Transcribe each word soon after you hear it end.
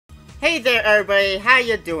Hey there everybody, how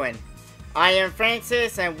you doing? I am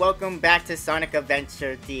Francis and welcome back to Sonic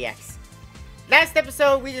Adventure DX. Last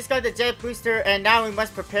episode we just got the jet booster and now we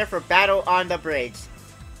must prepare for battle on the bridge.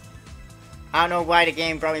 I don't know why the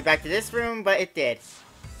game brought me back to this room, but it did.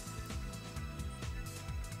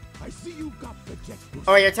 I see you got the jet booster.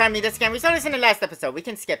 Oh, you're telling me this again? We saw this in the last episode, we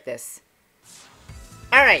can skip this.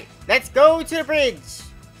 Alright, let's go to the bridge!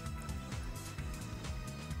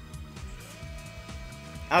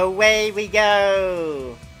 Away we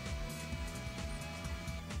go!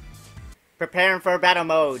 Preparing for battle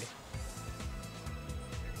mode.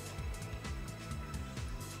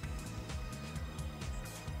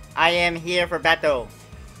 I am here for battle.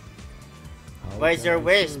 What is your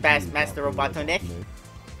wish, Master Robotnik?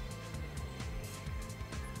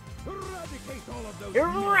 Eradicate all of those.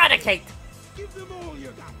 Eradicate! Give them all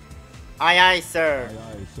you got. Aye aye, sir. Aye,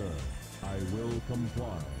 aye, sir. I will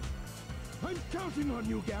comply. I'm counting on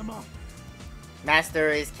you, Gamma. Master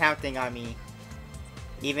is counting on me.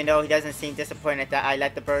 Even though he doesn't seem disappointed that I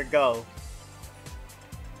let the bird go.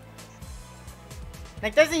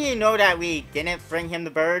 Like, doesn't he know that we didn't bring him the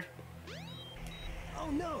bird? Oh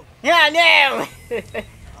no! Oh no!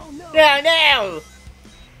 Oh no! Oh no!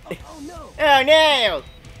 Oh no! Oh no!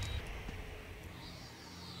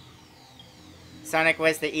 Sonic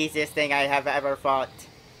was the easiest thing I have ever fought.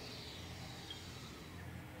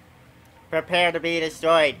 Prepare to be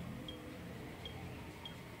destroyed.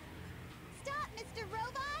 Stop, Mr.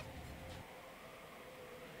 Robot!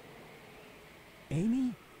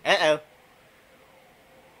 Amy? Uh-oh.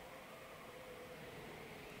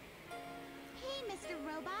 Hey, Mr.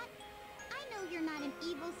 Robot. I know you're not an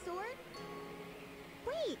evil sword.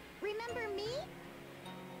 Wait, remember me?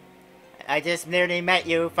 I just nearly met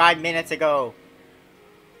you 5 minutes ago.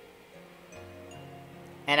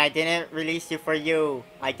 And I didn't release you for you.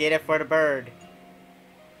 I did it for the bird.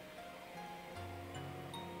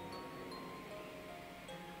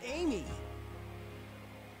 Amy!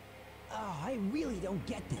 Oh, I really don't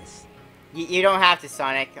get this. You don't have to,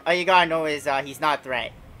 Sonic. All you gotta know is he's not a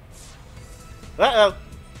threat. Uh-oh.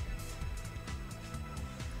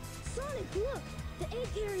 Sonic, look! The egg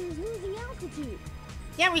carrier's losing altitude.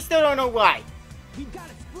 Yeah, we still don't know why. We've got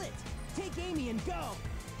it split. Take Amy and go.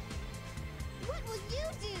 What will you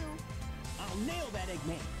do? I'll nail that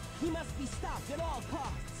Eggman. He must be stopped at all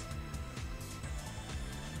costs.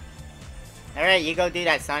 Alright, you go do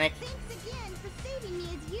that, Sonic. Thanks again for saving me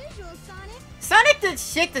as usual, Sonic. Sonic did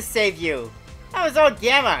shit to save you. That was all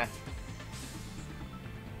Gamma.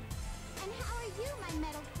 And how are you, my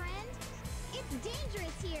metal friend? It's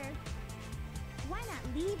dangerous here. Why not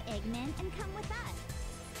leave Eggman and come with us?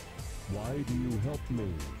 Why do you help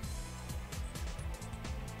me?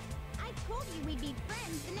 I told you we'd be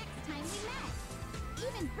friends the next time we met.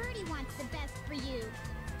 Even Birdie wants the best for you.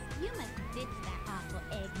 You must ditch that awful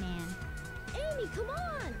Eggman. Amy, come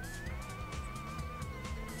on!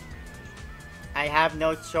 I have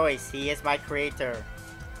no choice. He is my creator.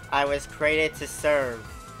 I was created to serve.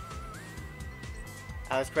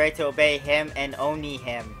 I was created to obey him and only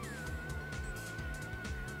him.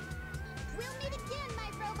 We'll meet again,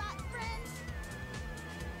 my robot friend.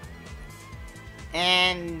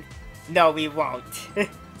 And no, we won't.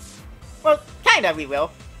 Well, kinda we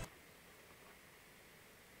will.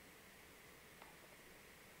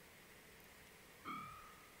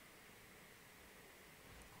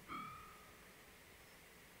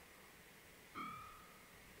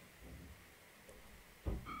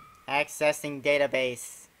 Accessing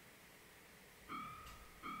database.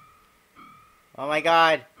 Oh my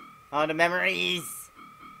god. All the memories.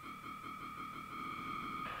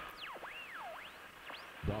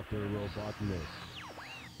 Dr. Robotnik.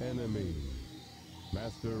 Enemy.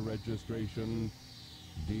 Master registration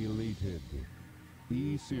deleted.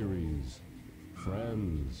 E-Series.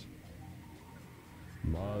 Friends.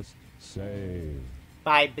 Must save.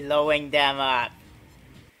 By blowing them up.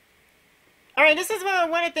 Alright, this is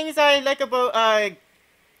one of the things I like about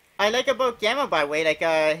Gamma, by the way. Like,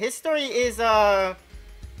 his story is,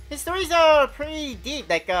 his stories are pretty deep.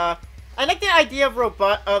 Like, I like the idea of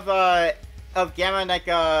Gamma, like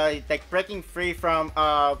breaking free from,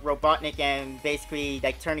 Robotnik and basically,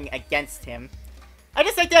 like, turning against him. I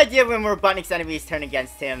just like the idea when Robotnik's enemies turn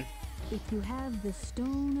against him. If you have the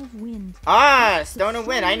Stone of Wind. Ah, Stone of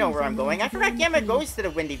Wind. I know where I'm going. I forgot Gamma goes to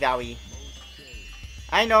the Windy Valley.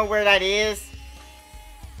 I know where that is.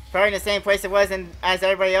 Probably the same place it was as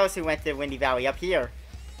everybody else who went to Windy Valley. Up here.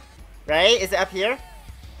 Right? Is it up here?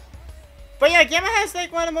 But yeah, Gamma has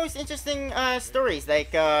like one of the most interesting stories.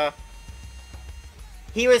 Like,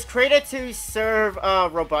 He was created to serve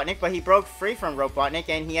Robotnik, but he broke free from Robotnik,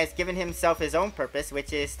 and he has given himself his own purpose,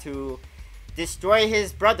 which is to destroy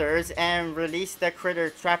his brothers and release the critter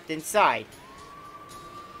trapped inside.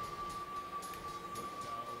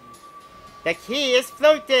 The key is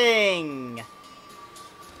floating!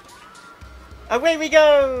 Away we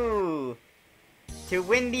go! To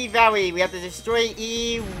Windy Valley, we have to destroy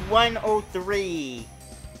E-103.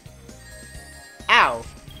 Ow.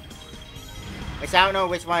 Which I don't know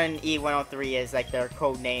which one E-103 is, like their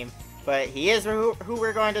code name. But he is who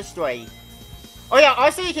we're going to destroy. Oh yeah,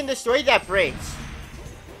 also you can destroy that bridge.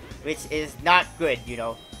 Which is not good, you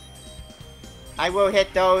know. I will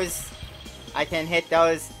hit those. I can hit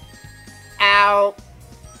those. Ow.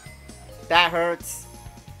 That hurts.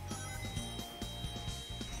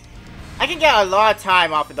 I can get a lot of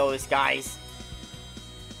time off of those guys.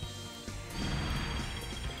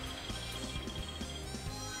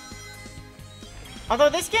 Although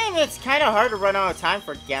this game, it's kind of hard to run out of time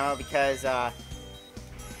for Gamma because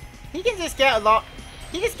he can just get a lot.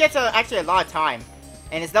 He just gets actually a lot of time,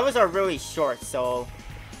 and his levels are really short, so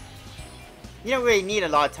you don't really need a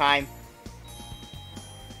lot of time.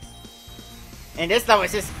 And this level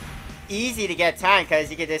is just easy to get time because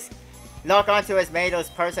you can just lock onto as many of those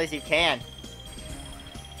parts as you can.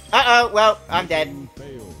 Uh-oh, well, I'm dead.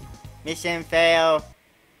 Failed. Mission fail.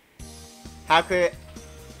 How could...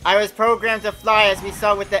 I was programmed to fly as we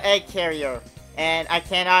saw with the egg carrier. And I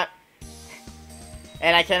cannot...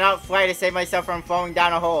 And I cannot fly to save myself from falling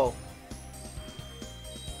down a hole.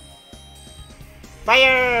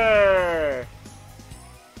 Fire!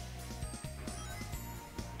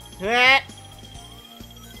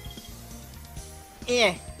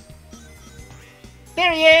 Yeah.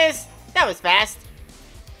 There he is! That was fast.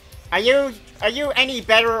 Are you any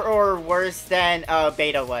better or worse than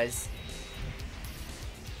Beta was?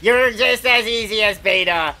 You're just as easy as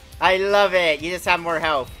Beta. I love it. You just have more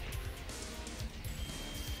health.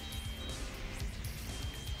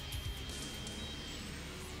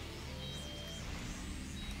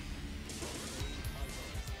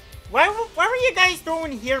 Why were you guys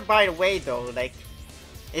throwing here, by the way, though? Like,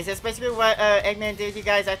 is this basically what Eggman did to you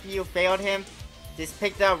guys after you failed him? Just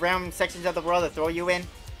picked out random sections of the world to throw you in?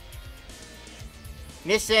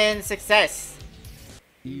 Mission success.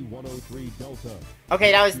 E-103 Delta.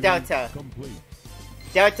 Okay, that was Mission Delta. Complete.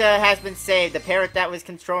 Delta has been saved. The parrot that was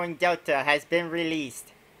controlling Delta has been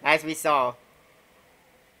released, as we saw.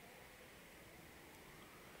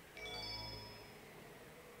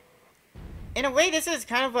 In a way, this is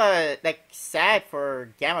kind of like sad for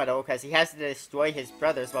Gamma though, because he has to destroy his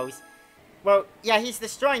brothers. Well, yeah, he's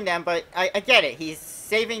destroying them, but I get it. He's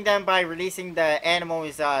saving them by releasing the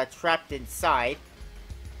animals trapped inside.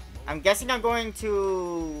 I'm guessing I'm going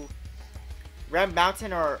to Red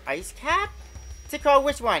Mountain or Ice Cap? To call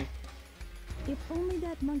which one? If only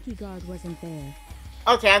that monkey guard wasn't there.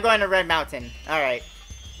 Okay, I'm going to Red Mountain. Alright.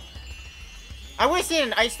 I would have seen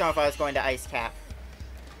an Ice Storm if I was going to Ice Cap.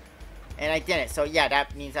 And I didn't, so yeah,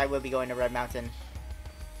 that means I will be going to Red Mountain.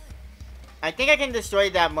 I think I can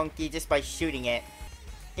destroy that monkey just by shooting it.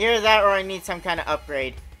 Either that or I need some kind of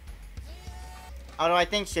upgrade. Although I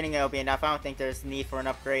think shooting it will be enough. I don't think there's need for an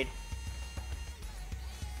upgrade.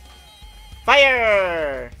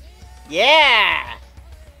 Fire! Yeah!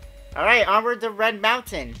 Alright, onward to Red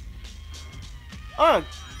Mountain. Oh,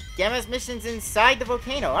 Gamma's mission's inside the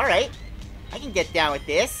volcano. Alright. I can get down with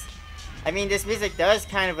this. I mean, this music does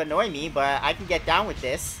kind of annoy me, but I can get down with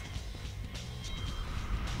this.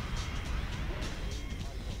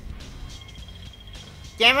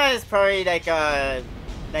 Gamma is probably like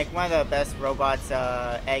one of the best robots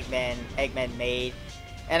Eggman made.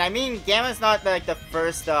 And I mean, Gamma's not like the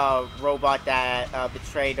first robot that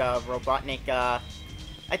betrayed Robotnik.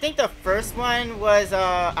 I think the first one was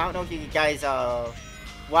I don't know if you guys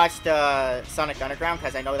watched Sonic Underground,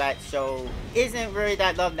 because I know that show isn't really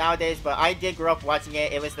that loved nowadays, but I did grow up watching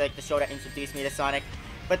it. It was like the show that introduced me to Sonic.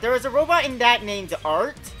 But there was a robot in that named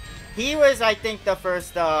Art. He was, I think, the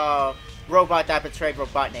first robot that betrayed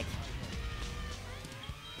Robotnik.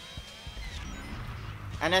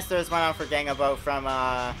 Unless there's one I'm forgetting about from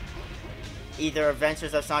either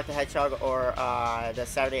Adventures of Sonic the Hedgehog or the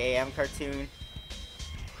Saturday AM cartoon.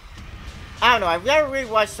 I don't know, I've never really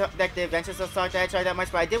watched like the Adventures of Sonic the Hedgehog that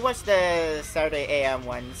much, but I did watch the Saturday AM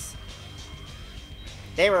ones.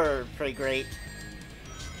 They were pretty great.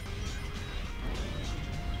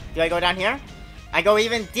 Do I go down here? I go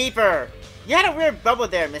even deeper! You had a weird bubble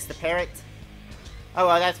there, Mr. Parrot. Oh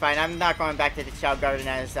well, that's fine. I'm not going back to the Chao Garden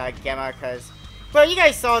as Gamma, because... Well, you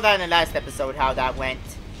guys saw that in the last episode, how that went.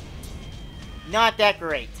 Not that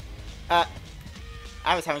great. I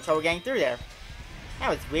was having trouble getting through there. That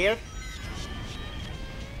was weird.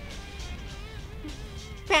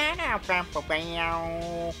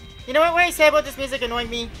 You know what I say about this music annoying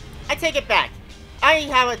me? I take it back. I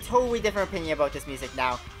have a totally different opinion about this music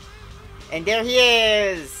now. And there he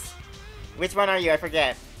is! Which one are you? I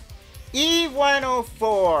forget.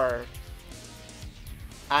 E104.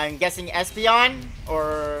 I'm guessing Espeon?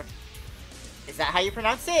 Or... is that how you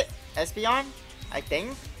pronounce it? Espeon? I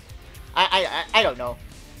think? I don't know.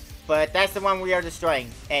 But that's the one we are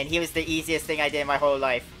destroying. And he was the easiest thing I did in my whole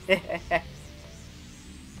life.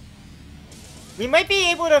 We might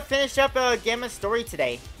be able to finish up Gamma's story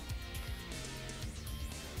today.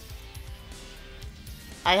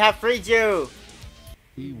 I have freed you!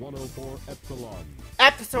 E104 Epsilon.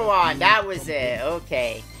 Epsilon, that was it.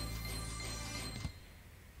 Okay.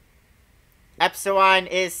 Epsilon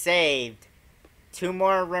is saved. 2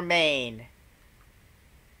 more remain.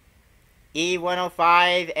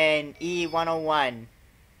 E105 and E101.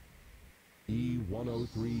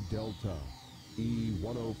 E103 Delta.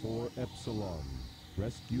 E104 Epsilon.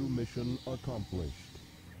 Rescue mission accomplished.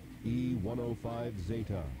 E105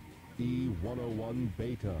 Zeta. E101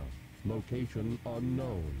 Beta. Location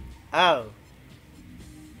unknown. Oh.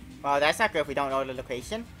 Well, that's not good if we don't know the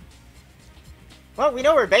location. Well, we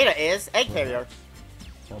know where Beta is. Egg carrier.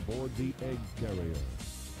 Aboard the egg carrier.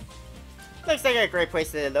 Looks like a great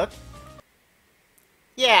place to look.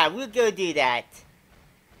 Yeah, we'll go do that.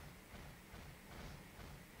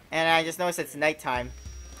 And I just noticed it's nighttime.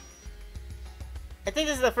 I think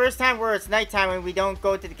this is the first time where it's nighttime and we don't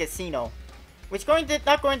go to the casino. Which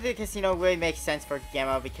not going to the casino really makes sense for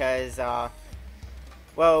Gamma because,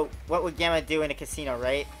 well, what would Gamma do in a casino,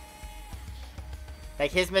 right?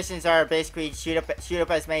 Like, his missions are basically shoot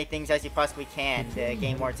up as many things as you possibly can to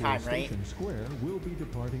gain more time, right? Station Square will be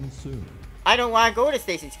departing soon. I don't want to go to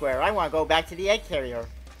Station Square. I want to go back to the egg carrier.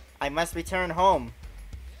 I must return home.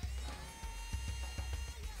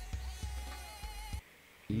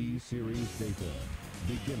 E-Series data.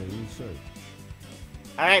 Beginning search.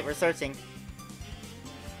 Alright, we're searching.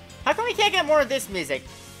 How come we can't get more of this music?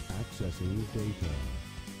 Accessing data.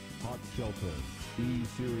 Hot shelter.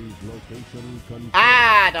 E-Series location control.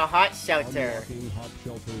 Ah, the hot shelter. Unlocking hot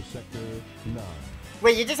shelter sector now.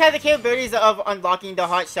 Wait, you just have the capabilities of unlocking the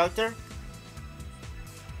hot shelter?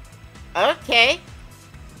 Okay.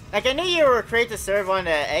 Like, I knew you were created to serve on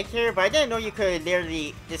the egg carrier, but I didn't know you could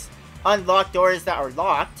literally just unlock doors that are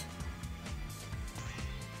locked.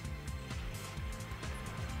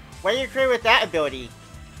 Why are you created with that ability?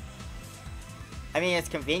 I mean, it's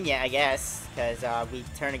convenient, I guess, because we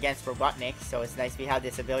turn against Robotnik, so it's nice we have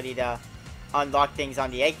this ability to unlock things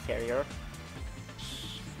on the egg carrier.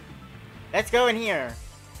 Let's go in here.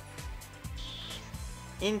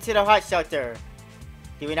 Into the hot shelter.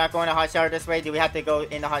 Do we not go in the hot shower this way? Do we have to go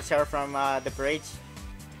in the hot shower from the bridge?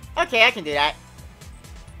 Okay, I can do that.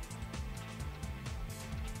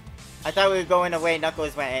 I thought we would go in the way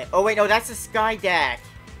Knuckles went in. Oh wait, no, that's the sky deck.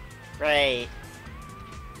 Right.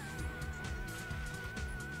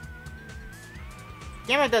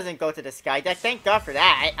 Gamma doesn't go to the sky deck. Thank God for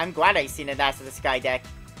that. I'm glad I seen it after the sky deck.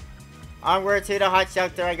 Onward to the hot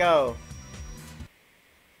shelter I go.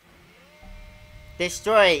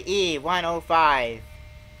 Destroy E105.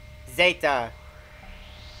 Zeta.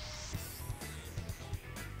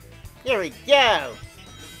 Here we go.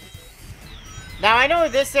 Now I know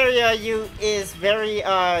this area is very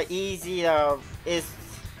easy to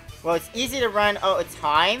it's easy to run out of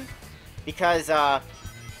time because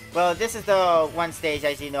well, this is the one stage,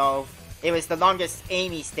 as you know. It was the longest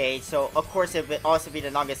Amy stage, so of course it would also be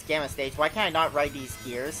the longest Gamma stage. Why can't I not ride these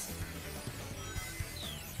gears?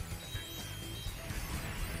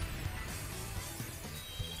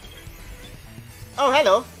 Oh,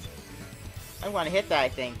 hello. I want to hit that, I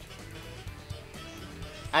think.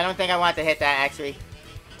 I don't think I want to hit that, actually.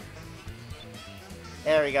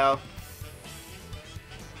 There we go.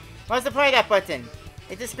 What's the point of that button?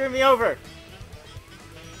 It just screwed me over.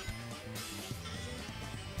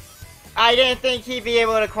 I didn't think he'd be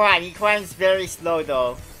able to climb. He climbs very slow,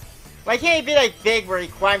 though. Why can't he be like Big, where he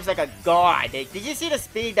climbs like a god? Did you see the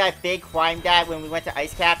speed that Big climbed at when we went to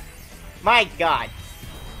Ice Cap? My god.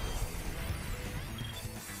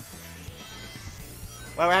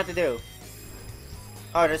 What do I have to do?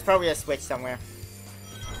 Oh, there's probably a switch somewhere.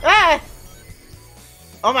 Ah!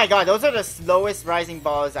 Oh my god, those are the slowest rising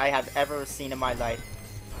balls I have ever seen in my life.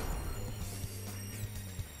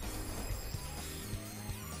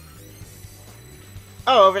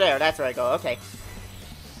 Oh, over there. That's where I go. Okay.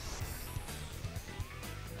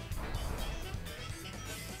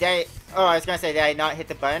 Oh, I was gonna say, did I not hit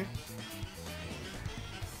the button?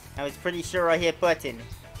 I was pretty sure I hit button.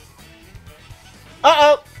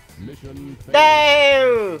 Uh-oh! Mission failed.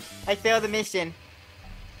 No! I failed the mission.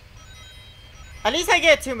 At least I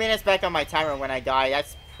get 2 minutes back on my timer when I die.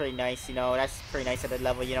 That's pretty nice, you know. That's pretty nice of the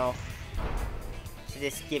level, you know. To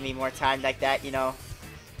just give me more time like that, you know.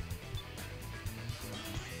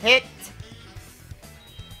 Hit!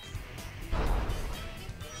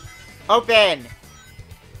 Open!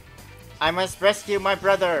 I must rescue my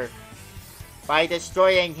brother by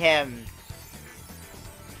destroying him.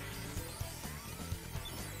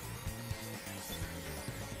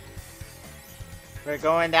 We're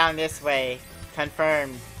going down this way.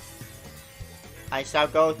 Confirmed. I shall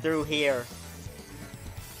go through here.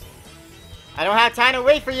 I don't have time to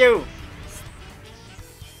wait for you!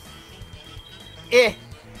 Eh!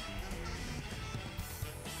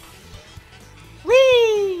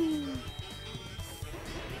 Whee!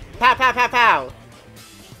 Pow, pow, pow, pow!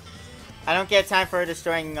 I don't get time for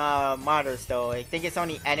destroying martyrs though. I think it's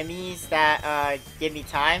only enemies that give me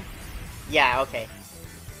time. Yeah, okay.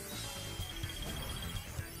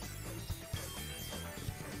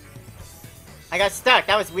 I got stuck.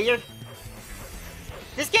 That was weird.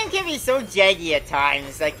 This game can be so jaggy at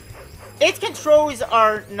times. Like, its controls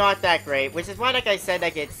are not that great, which is why, like I said,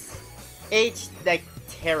 like it's aged like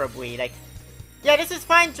terribly. Like, yeah, this is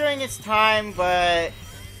fine during its time, but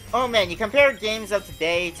oh man, you compare games of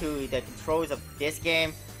today to the controls of this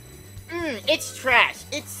game. It's trash.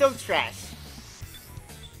 It's so trash.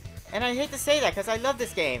 And I hate to say that because I love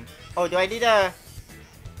this game. Oh, do I need a?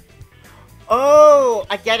 Oh,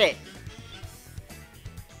 I get it.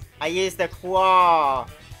 I used the claw.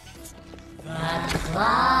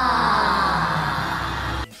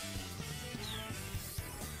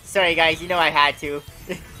 Sorry guys, you know I had to.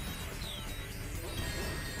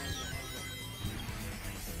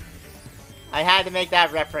 I had to make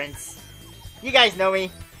that reference. You guys know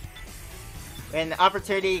me. When the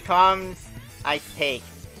opportunity comes, I take.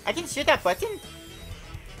 I can shoot that button?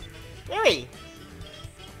 Really?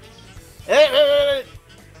 I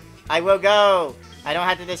will go. I don't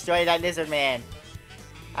have to destroy that lizard man.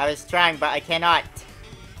 I was trying, but I cannot.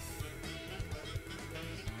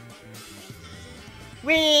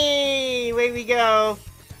 Whee! Away we go.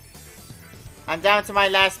 I'm down to my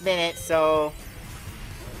last minute, so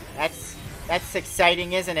that's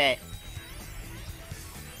exciting, isn't it?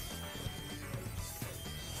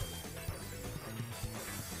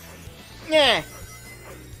 Yeah.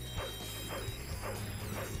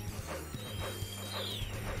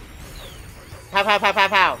 Pow, pow, pow, pow,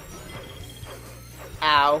 pow.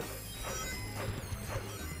 Ow.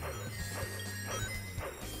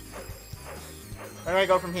 Where do I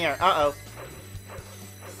go from here? Uh-oh.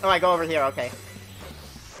 Oh, I go over here, okay.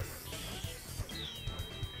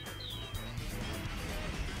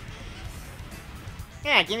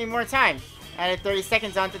 Yeah, give me more time. Added 30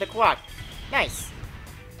 seconds onto the clock. Nice.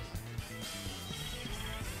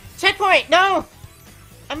 Checkpoint! No!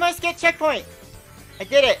 I must get checkpoint. I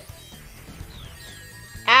did it.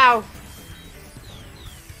 Ow.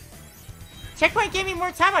 Checkpoint gave me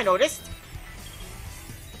more time, I noticed.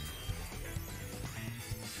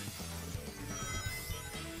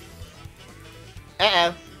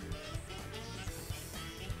 Uh-oh.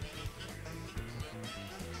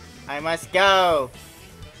 I must go.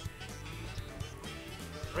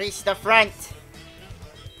 Reach the front.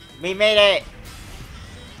 We made it.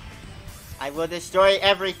 I will destroy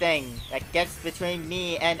everything that gets between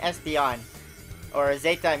me and Espeon. Or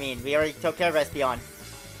Zeta, I mean. We already took care of Espeon.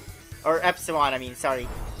 Or Epsilon, I mean, sorry.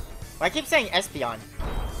 Why I keep saying Espeon?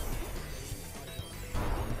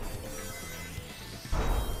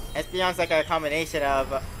 Espeon's like a combination of...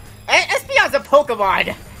 Espeon's a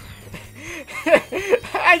Pokemon!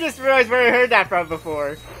 I just realized where I heard that from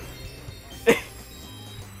before.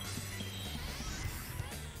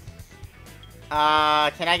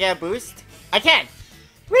 Can I get a boost? I can!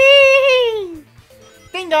 Whee!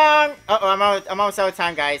 Ding dong! Uh-oh, I'm almost out of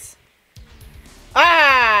time, guys.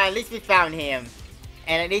 Ah! At least we found him.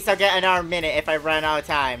 And at least I'll get another minute if I run out of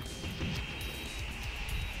time.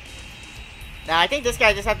 Now, I think this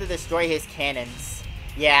guy just have to destroy his cannons.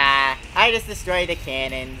 Yeah, I just destroyed the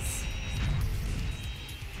cannons.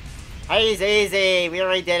 Easy, easy. We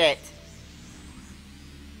already did it.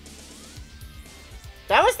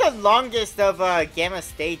 That was the longest of Gamma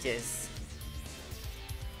stages.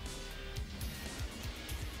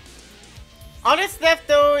 All that's left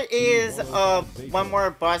though is one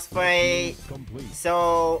more boss fight.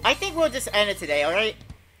 So I think we'll just end it today, alright?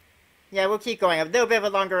 Yeah, we'll keep going. A little bit of a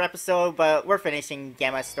longer episode, but we're finishing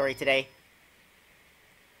Gamma's story today.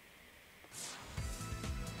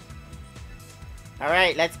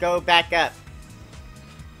 Alright, let's go back up.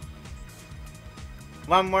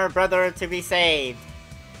 one more brother to be saved.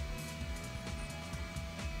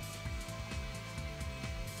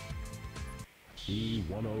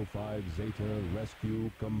 E-105 Zeta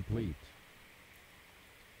rescue complete.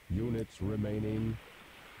 Units remaining.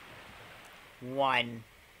 1.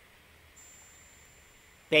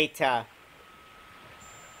 Beta.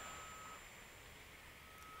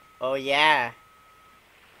 Oh yeah.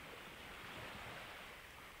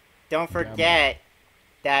 Don't forget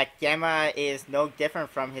that Gamma is no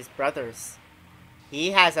different from his brothers.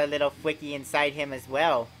 He has a little Fwicky inside him as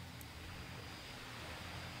well.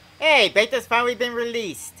 Hey, Beta's finally been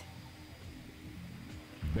released.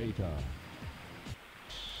 Beta.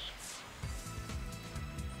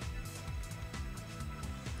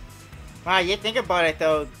 Wow, you think about it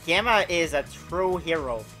though, Gamma is a true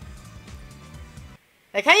hero.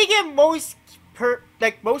 Like, how you get most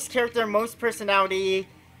character, most personality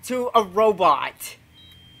to a robot?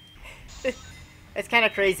 It's kind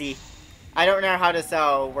of crazy. I don't know how this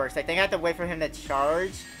works. I think I have to wait for him to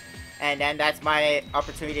charge, and then that's my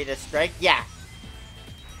opportunity to strike. Yeah.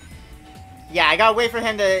 Yeah, I gotta wait for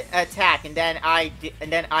him to attack, and then I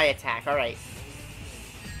attack. All right.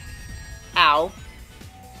 Ow.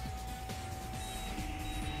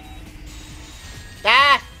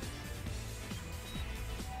 Ah!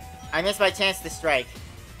 I missed my chance to strike.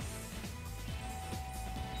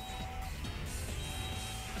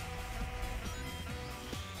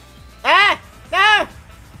 Ah! No!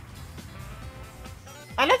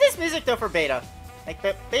 I like this music though for Beta. Like,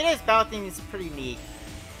 Beta's battle theme is pretty neat.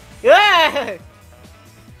 Ah!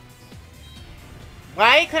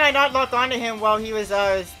 Why could I not lock onto him while he was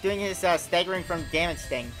doing his staggering from damage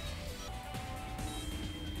thing?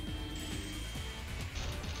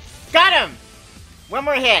 Got him! One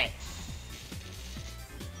more hit.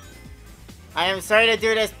 I am sorry to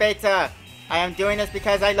do this, Beta. I am doing this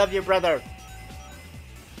because I love your brother.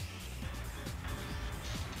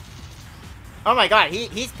 Oh my god,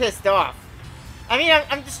 he's pissed off. I mean,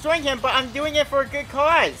 I'm destroying him, but I'm doing it for a good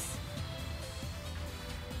cause.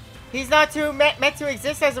 He's not meant to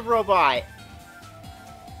exist as a robot.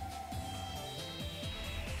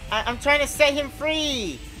 I'm trying to set him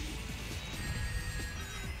free.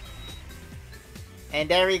 And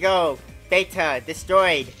there we go. Beta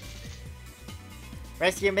destroyed.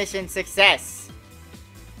 Rescue mission success.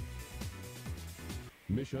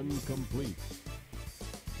 Mission complete.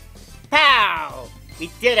 Pow! We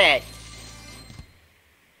did it!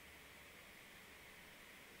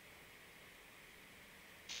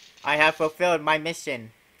 I have fulfilled my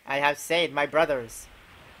mission. I have saved my brothers.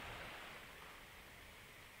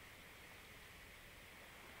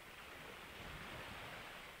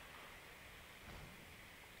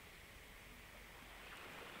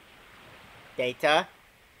 Beta.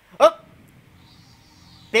 Oh!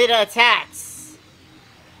 Beta attacks!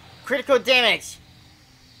 Critical damage!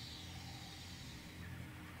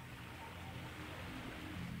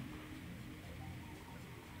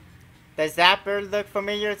 Does that bird look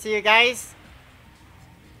familiar to you guys?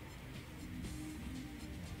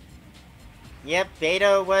 Yep,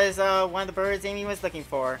 Beta was one of the birds Amy was looking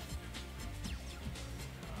for.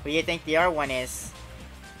 Who do you think the R one is?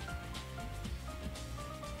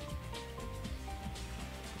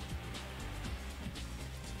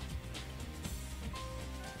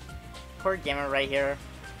 Poor Gamma right here.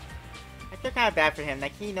 I feel kind of bad for him,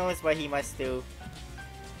 like he knows what he must do.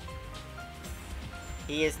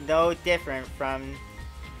 He is no different from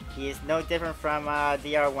the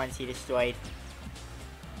R1s he destroyed.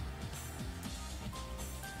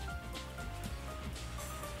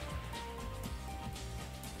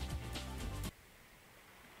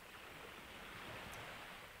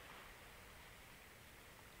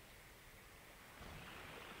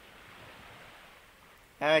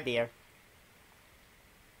 Oh dear.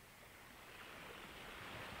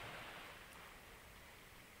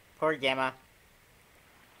 Poor Gamma.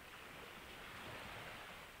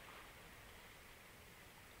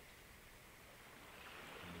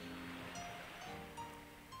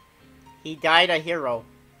 He died a hero.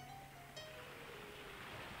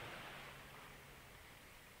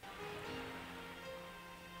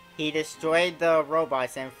 He destroyed the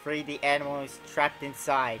robots and freed the animals trapped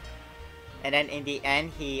inside. And then in the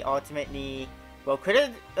end, he ultimately, well, could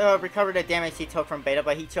have recovered the damage he took from Beta,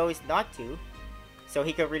 but he chose not to. So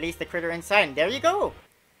he could release the critter inside, and there you go!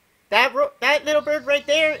 That little bird right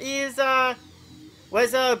there is,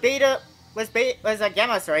 was a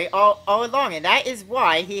Gamma, sorry, all along, and that is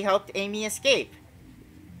why he helped Amy escape.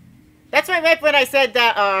 That's what I meant when I said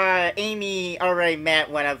that Amy already met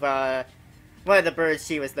one of the birds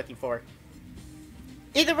she was looking for.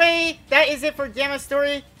 either way, that is it for Gamma's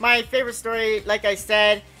story. My favorite story, like I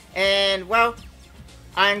said. And, well,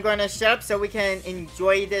 I'm gonna shut up so we can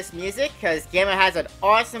enjoy this music, because Gamma has an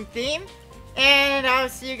awesome theme. And I'll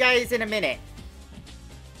see you guys in a minute.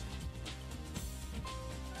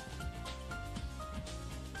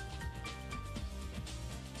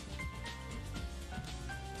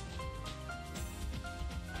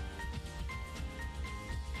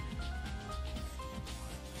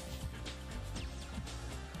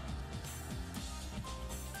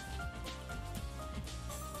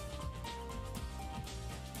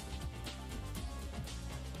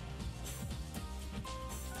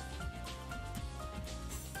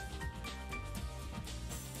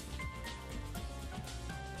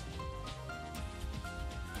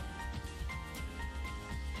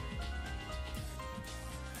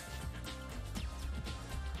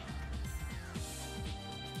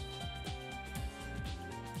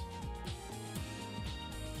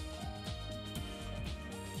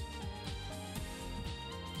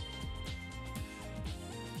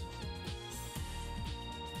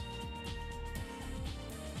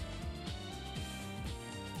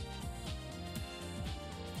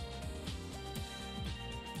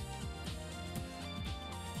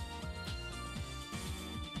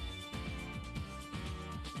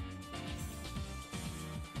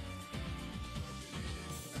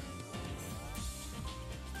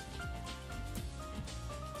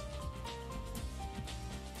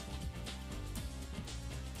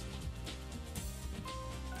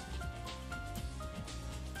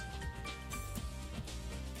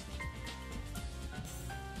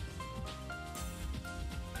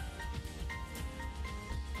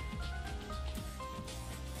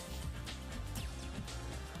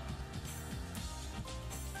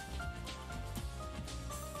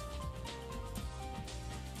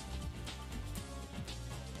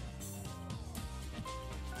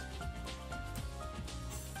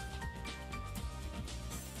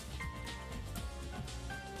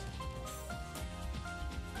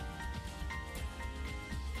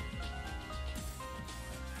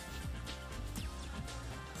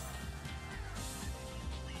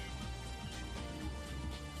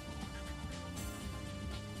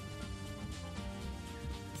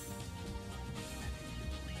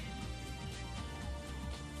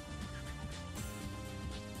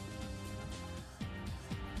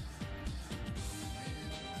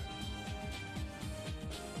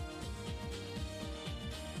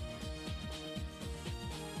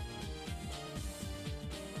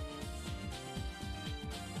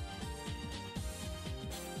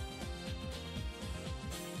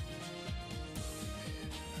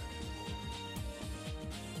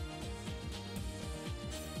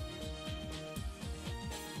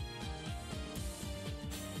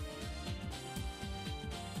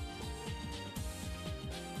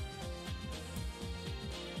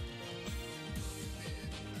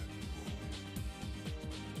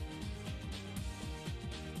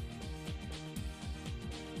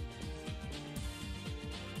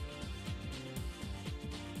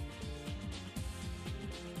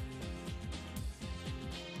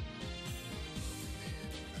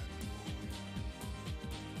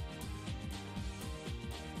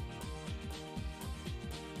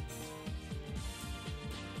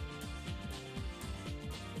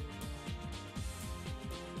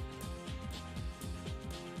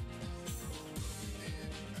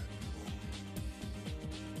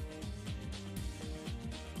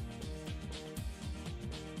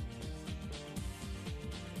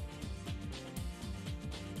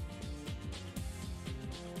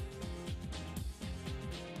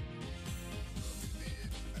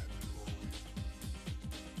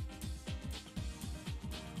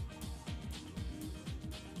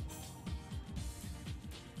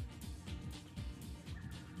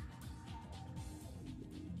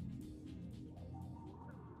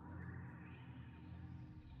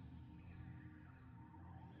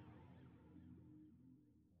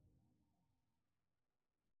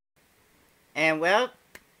 And well,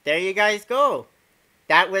 there you guys go.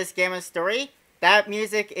 That was Gamma's story. That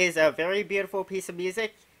music is a very beautiful piece of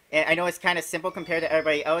music. And I know it's kind of simple compared to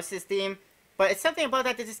everybody else's theme, but it's something about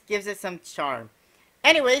that that just gives it some charm.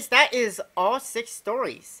 Anyways, that is all 6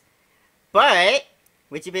 stories. But,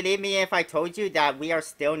 would you believe me if I told you that we are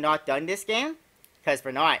still not done this game? Because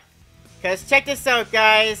we're not. Because check this out,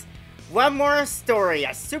 guys. One more story,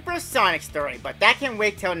 a supersonic story, but that can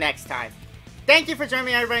wait till next time. Thank you for joining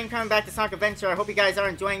me, everybody, and coming back to Sonic Adventure. I hope you guys are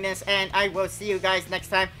enjoying this, and I will see you guys next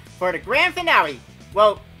time for the grand finale.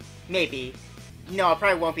 Well, maybe. No, it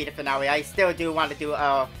probably won't be the finale. I still do want to do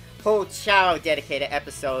a whole Chao dedicated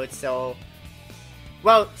episode, so...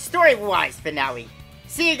 Well, story-wise finale.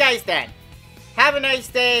 See you guys then. Have a nice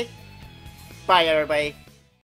day. Bye, everybody.